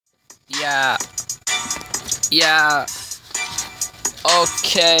Yeah. Yeah.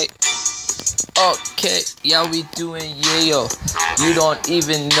 Okay. Okay. Yeah, we doing yayo. You don't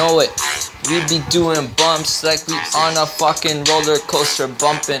even know it. We be doing bumps like we on a fucking roller coaster,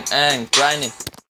 bumping and grinding.